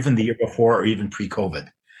 or even the year before, or even pre-COVID.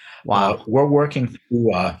 Wow. We're working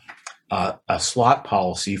through a slot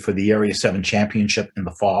policy for the Area 7 Championship in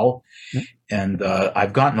the fall. Mm-hmm. And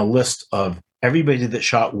I've gotten a list of everybody that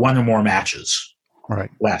shot one or more matches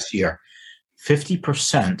last year.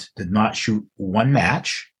 50% did not shoot one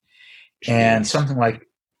match. Jeez. And something like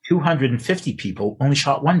 250 people only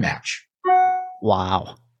shot one match.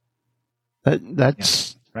 Wow.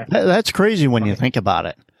 That's crazy when you think about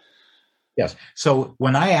it. Yes. So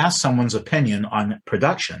when I ask someone's opinion on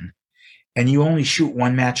production, and you only shoot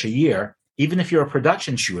one match a year, even if you're a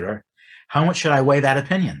production shooter, how much should I weigh that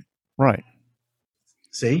opinion? Right.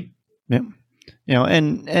 See? Yep.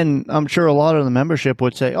 And I'm sure a lot of the membership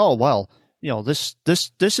would say, "Oh, well, this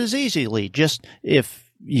is easily just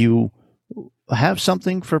if you have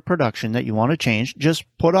something for production that you want to change, just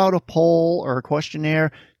put out a poll or a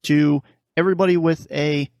questionnaire to everybody with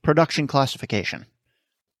a production classification."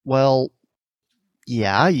 Well,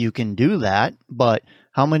 yeah, you can do that, but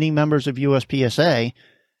how many members of USPSA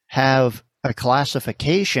have a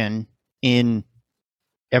classification in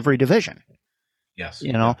every division? Yes.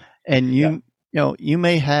 And you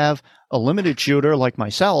may have a limited shooter like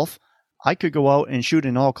myself. I could go out and shoot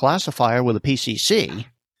an all classifier with a PCC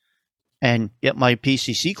and get my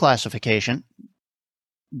PCC classification.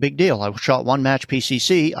 Big deal. I shot one match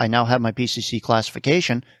PCC. I now have my PCC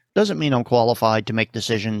classification. Doesn't mean I'm qualified to make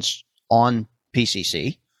decisions on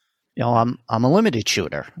PCC. I'm a limited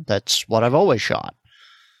shooter. That's what I've always shot.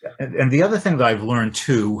 And the other thing that I've learned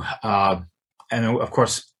too, and of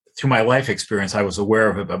course, through my life experience, I was aware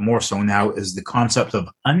of it, but more so now, is the concept of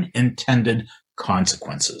unintended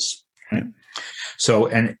consequences. Right? So,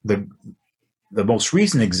 and the most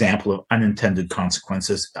recent example of unintended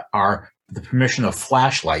consequences are the permission of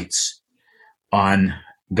flashlights on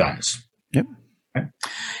guns. Yep. Right?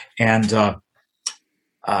 And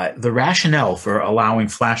the rationale for allowing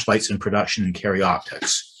flashlights in production and carry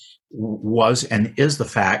optics was and is the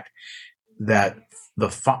fact that the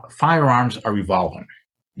firearms are evolving.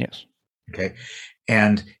 Yes. Okay.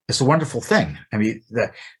 And it's a wonderful thing. I mean,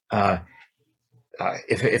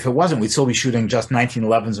 if it wasn't, we'd still be shooting just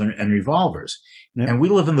 1911s and revolvers. Yep. And we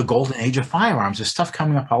live in the golden age of firearms. There's stuff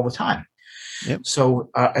coming up all the time. Yep. So,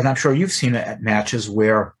 and I'm sure you've seen it at matches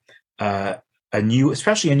where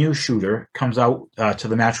especially a new shooter comes out to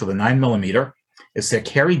the match with a 9mm. It's their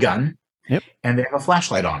carry gun. Yep. And they have a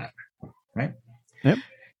flashlight on it. Right. Yep.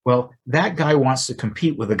 Well, that guy wants to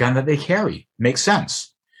compete with a gun that they carry. Makes sense.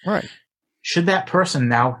 Right. Should that person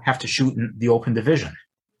now have to shoot in the open division?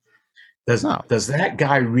 Does that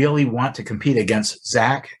guy really want to compete against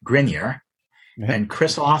Zach Grenier and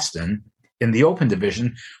Chris Austin in the open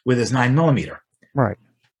division with his 9mm? Right.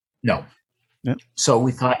 No. Yep. So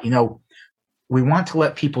we thought, we want to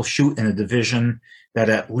let people shoot in a division that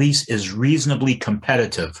at least is reasonably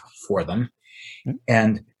competitive for them. Yep.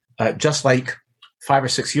 And just like 5 or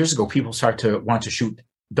 6 years ago, people started to want to shoot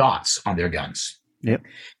dots on their guns. Yep.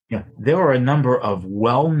 There were a number of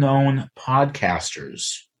well-known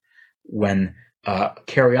podcasters when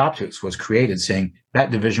carry optics was created saying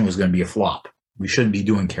that division was going to be a flop. We shouldn't be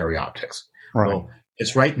doing carry optics. Right. Well,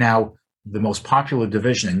 it's right now the most popular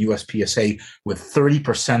division in USPSA with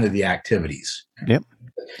 30% of the activities. Yep.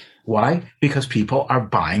 Why? Because people are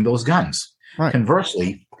buying those guns. Right.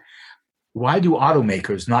 Conversely, why do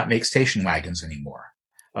automakers not make station wagons anymore?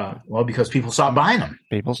 Well, because people stopped buying them.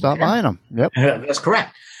 People stopped buying them. Yep. That's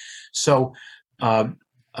correct. So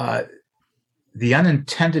the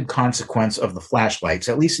unintended consequence of the flashlights,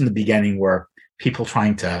 at least in the beginning, were people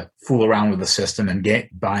trying to fool around with the system and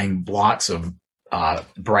buying blocks of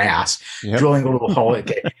brass, drilling a little hole, and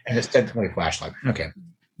it's technically a flashlight. Okay.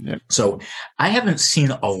 Yep. So I haven't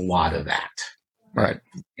seen a lot of that. Right.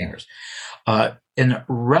 In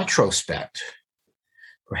retrospect,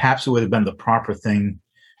 perhaps it would have been the proper thing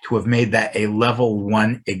to have made that a level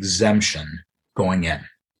 1 exemption going in.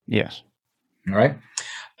 Yes. All right.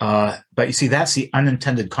 But you see, that's the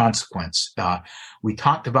unintended consequence. We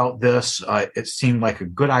talked about this. It seemed like a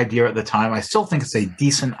good idea at the time. I still think it's a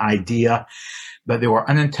decent idea, but there were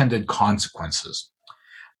unintended consequences.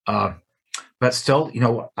 But still,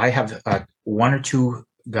 I have 1 or 2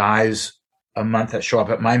 guys a month that show up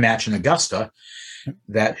at my match in Augusta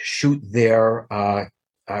that shoot their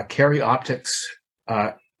carry optics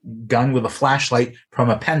gun with a flashlight from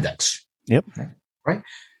Appendix. Yep. Right.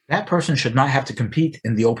 That person should not have to compete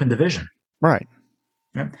in the open division. Right.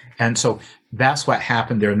 And so that's what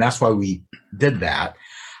happened there. And that's why we did that.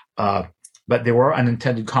 But there were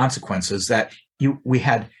unintended consequences that we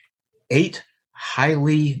had 8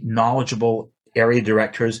 highly knowledgeable area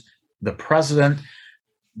directors, the president,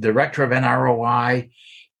 director of NROI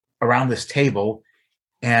around this table,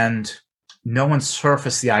 and no one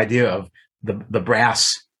surfaced the idea of the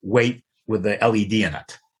brass weight with the LED in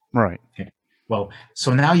it. Right. Okay. Well,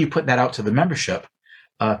 so now you put that out to the membership.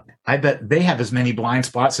 I bet they have as many blind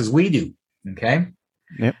spots as we do. Okay.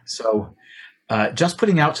 Yep. So just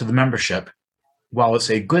putting out to the membership, while it's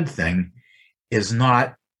a good thing, is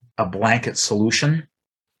not a blanket solution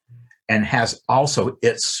and has also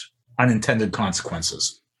its unintended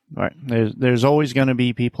consequences. Right. There's always going to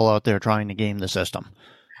be people out there trying to game the system.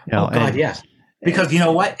 Oh God, yes. Because you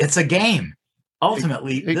know what? It's a game.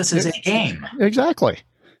 Ultimately, this is a game. Exactly.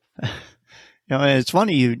 It's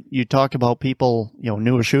funny you talk about people,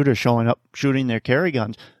 newer shooters showing up shooting their carry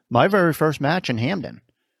guns. My very first match in Hamden,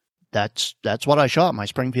 that's what I shot, my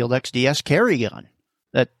Springfield XDS carry gun.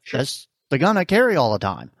 That's the gun I carry all the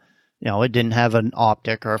time. It didn't have an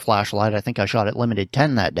optic or a flashlight. I think I shot at limited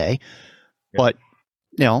 10 that day, but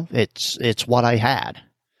it's what I had.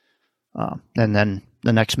 And then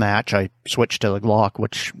the next match I switched to the Glock,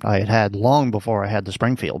 which I had long before I had the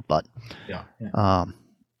Springfield, but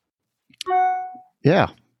yeah.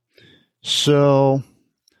 So,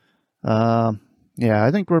 I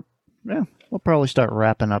think we'll probably start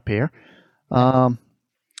wrapping up here. You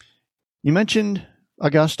mentioned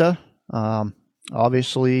Augusta.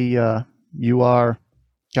 Obviously, you are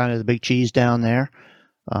kind of the big cheese down there.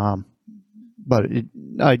 But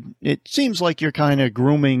it seems like you're kind of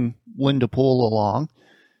grooming Linda Poole along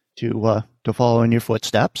to follow in your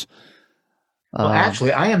footsteps. Well,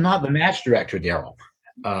 actually, I am not the match director, Daryl.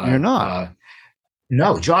 You're not?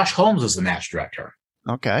 No, Josh Holmes is the match director.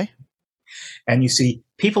 Okay. And you see,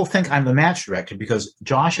 people think I'm the match director because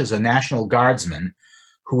Josh is a National Guardsman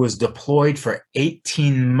who was deployed for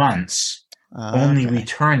 18 months, only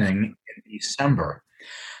returning in December.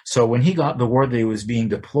 So when he got the word that he was being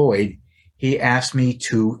deployed, he asked me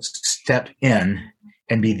to step in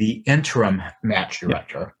and be the interim match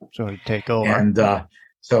director. Yep. So to take over. And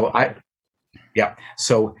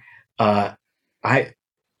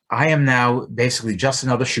I am now basically just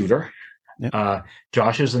another shooter. Yep.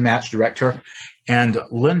 Josh is the match director, and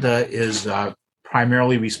Linda is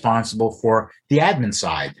primarily responsible for the admin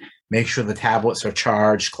side, make sure the tablets are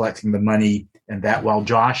charged, collecting the money, and that, while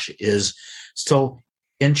Josh is still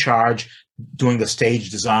in charge, doing the stage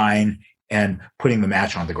design and putting the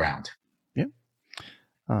match on the ground. Yep.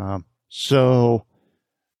 So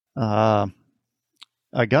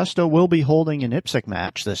Augusta will be holding an IPSC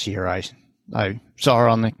match this year. I saw her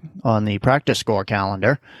on the practice score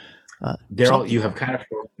calendar. Daryl, you have kind of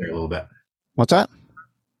frozen there a little bit. What's that?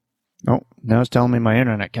 Oh, now it's telling me my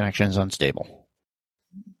internet connection is unstable.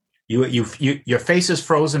 Your face is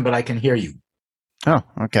frozen, but I can hear you. Oh,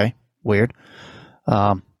 okay. Weird.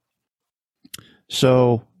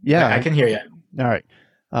 So yeah, I can hear you. All right.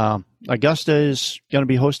 Augusta is going to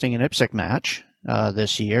be hosting an IPSC match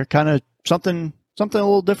this year. Kind of something a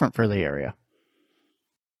little different for the area.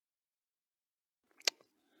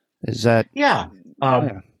 Is that? Yeah.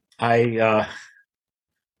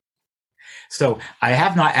 So I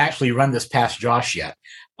have not actually run this past Josh yet.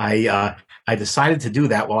 I decided to do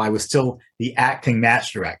that while I was still the acting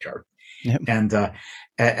match director. Yep. And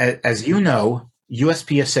as you know,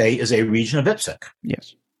 USPSA is a region of IPSC.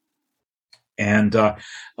 Yes. And the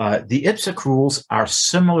IPSC rules are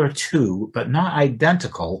similar to, but not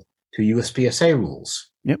identical to, USPSA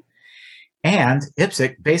rules. Yep. And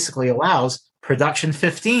IPSC basically allows production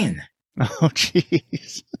 15. Oh,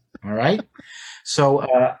 jeez. All right. So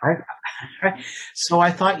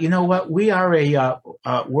I thought, you know what, we are we are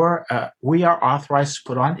authorized to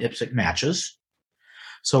put on IPSC matches.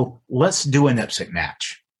 So let's do an IPSC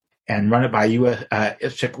match and run it by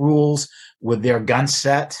IPSC rules with their gun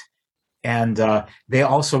set. And they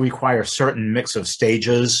also require a certain mix of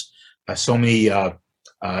stages, so many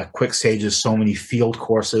quick stages, so many field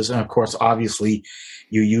courses. And of course, obviously,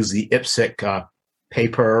 you use the IPSC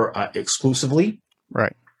paper exclusively.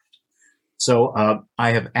 Right. So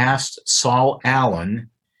I have asked Saul Allen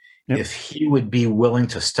Yep. if he would be willing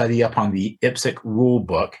to study up on the IPSC rule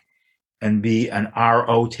book and be an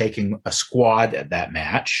RO taking a squad at that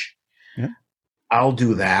match. Yep. I'll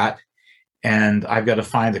do that. And I've got to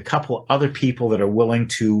find a couple other people that are willing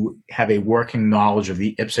to have a working knowledge of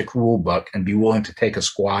the IPSC rule book and be willing to take a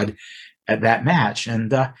squad at that match.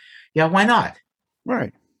 And why not?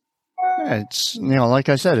 Right. Yeah, it's, like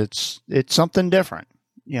I said, it's something different,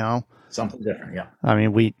 Something different, yeah. I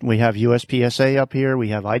mean, we have USPSA up here. We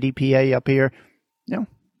have IDPA up here.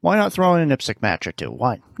 Why not throw in an IPSC match or two?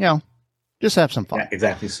 Why? Just have some fun. Yeah,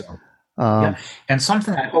 exactly so. And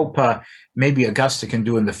something I hope maybe Augusta can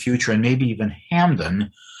do in the future, and maybe even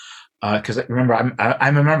Hamden, because remember,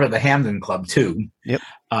 I'm a member of the Hamden Club too. Yep.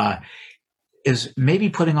 Is maybe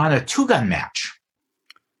putting on a 2-gun match.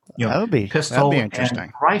 That would be interesting.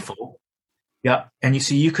 And rifle. Yeah, and you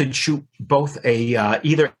see, you could shoot both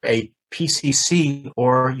either a PCC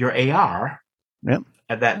or your AR. Yep.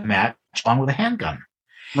 At that match, along with a handgun.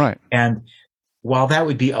 Right. And while that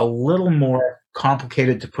would be a little more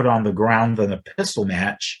complicated to put on the ground than a pistol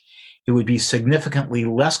match, it would be significantly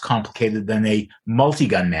less complicated than a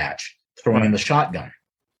multi-gun match, throwing in the shotgun.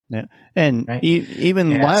 Yeah, and right?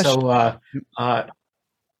 even Yeah, last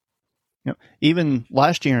even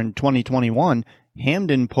last year in 2021,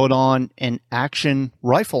 Hamden put on an action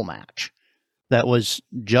rifle match that was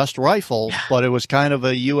just rifles, but it was kind of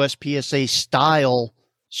a USPSA style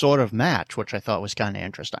sort of match, which I thought was kind of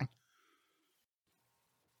interesting.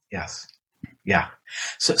 yes, yeah.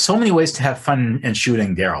 So many ways to have fun in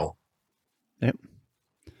shooting, Daryl. Yep,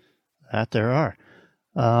 that there are.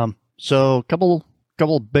 So a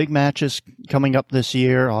couple big matches coming up this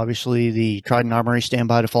year. Obviously, the Trident Armory Stand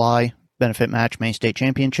By to Fly benefit match, Maine State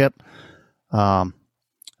Championship.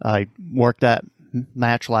 I worked that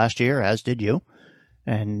match last year, as did you,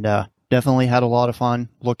 and definitely had a lot of fun.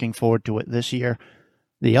 Looking forward to it this year.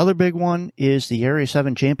 The other big one is the Area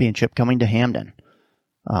 7 Championship coming to Hamden.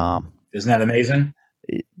 Isn't that amazing?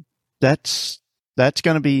 That's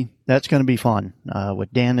going to be fun.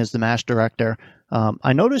 With Dan as the match director.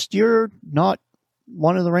 I noticed you're not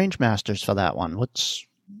one of the range masters for that one.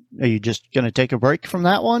 Are you just going to take a break from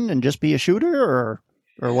that one and just be a shooter,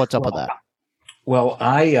 or what's up with that? Well,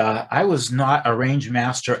 I was not a range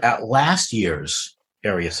master at last year's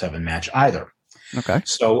Area 7 match either. Okay.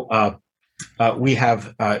 So we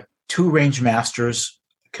have two range masters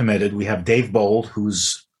committed. We have Dave Bold,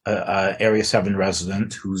 who's a Area 7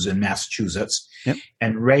 resident, who's in Massachusetts, yep.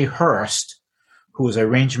 and Ray Hurst, who is a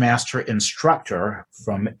range master instructor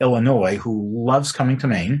from Illinois, who loves coming to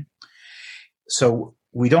Maine. So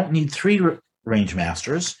we don't need three range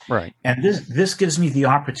masters. Right. And this gives me the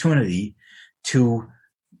opportunity to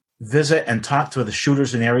visit and talk to the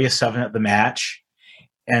shooters in Area 7 at the match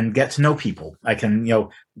and get to know people. I can,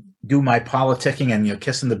 do my politicking and,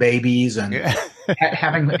 kissing the babies and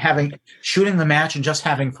having shooting the match and just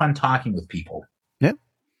having fun talking with people. Yep.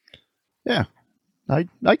 Yeah.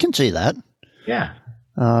 I can see that. Yeah.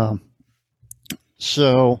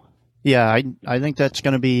 So yeah, I think that's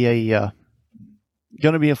going to be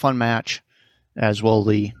a fun match, as will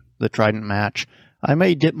the Trident match. I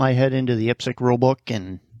may dip my head into the IPSC rulebook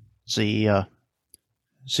and see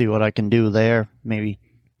what I can do there. Maybe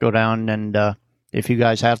go down and if you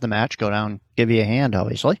guys have the match, go down, give you a hand,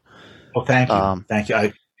 obviously. Oh, thank you. Thank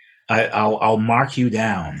you. I'll mark you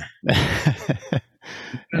down.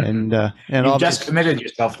 and you just committed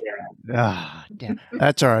yourself there. Damn.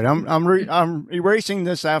 That's all right. I'm erasing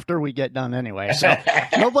this after we get done anyway, so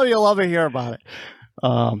nobody will ever hear about it.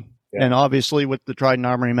 Yeah. And obviously with the Trident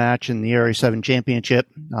Armory match and the Area 7 Championship,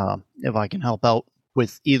 if I can help out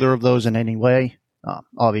with either of those in any way,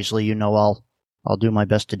 obviously I'll do my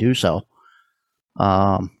best to do so.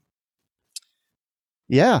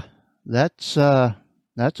 Yeah, that's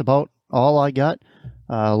about all I got.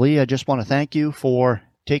 Lee, I just want to thank you for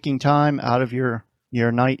taking time out of your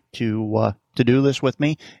night to do this with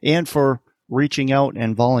me, and for reaching out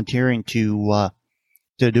and volunteering to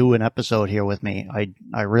do an episode here with me.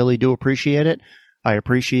 I really do appreciate it. I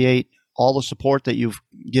appreciate all the support that you've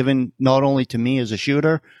given, not only to me as a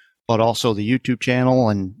shooter, but also the YouTube channel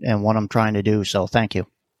and what I'm trying to do. So thank you.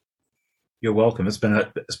 You're welcome. It's been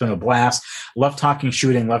a blast. Love talking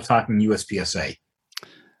shooting. Love talking USPSA.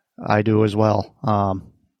 I do as well.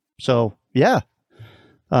 So yeah,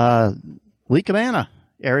 Lee Cabana,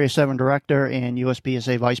 Area 7 Director and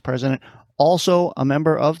USPSA Vice President, also a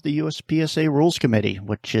member of the USPSA Rules Committee,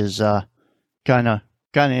 which is kind of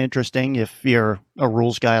interesting if you're a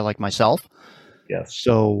rules guy like myself. Yes.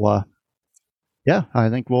 So yeah, I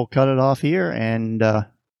think we'll cut it off here. And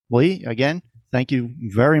Lee, again, thank you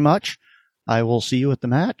very much. I will see you at the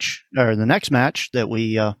match, or the next match that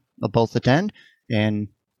we both attend, and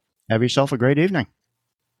have yourself a great evening.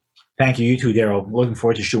 Thank you. You too, Daryl. Looking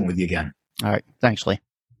forward to shooting with you again. All right. Thanks, Lee.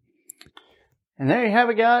 And there you have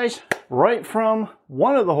it, guys. Right from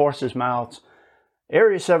one of the horse's mouths,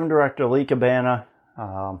 Area 7 Director Lee Cabana.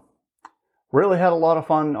 Really had a lot of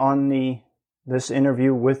fun on this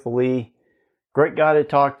interview with Lee. Great guy to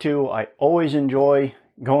talk to. I always enjoy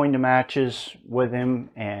going to matches with him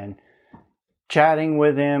and chatting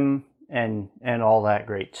with him and all that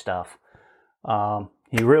great stuff.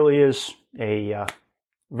 He really is a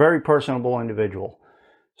very personable individual.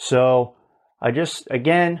 So I just,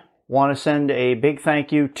 again, want to send a big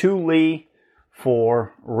thank you to Lee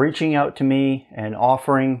for reaching out to me and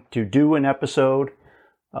offering to do an episode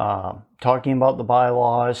talking about the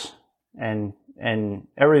bylaws and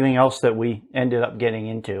everything else that we ended up getting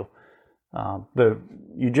into.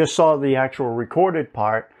 You just saw the actual recorded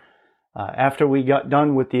part. After we got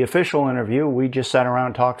done with the official interview, we just sat around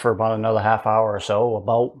and talked for about another half hour or so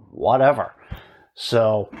about whatever.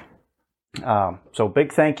 So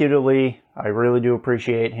big thank you to Lee. I really do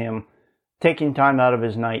appreciate him taking time out of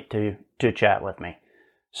his night to chat with me.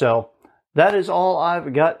 So that is all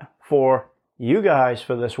I've got for you guys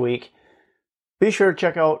for this week. Be sure to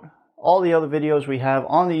check out all the other videos we have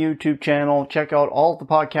on the YouTube channel. Check out all the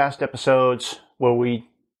podcast episodes where we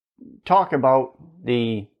talk about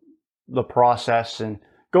the process and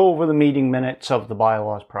go over the meeting minutes of the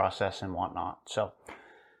bylaws process and whatnot. So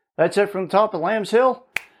that's it from the top of Lambs Hill.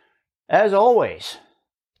 As always,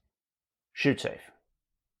 shoot safe.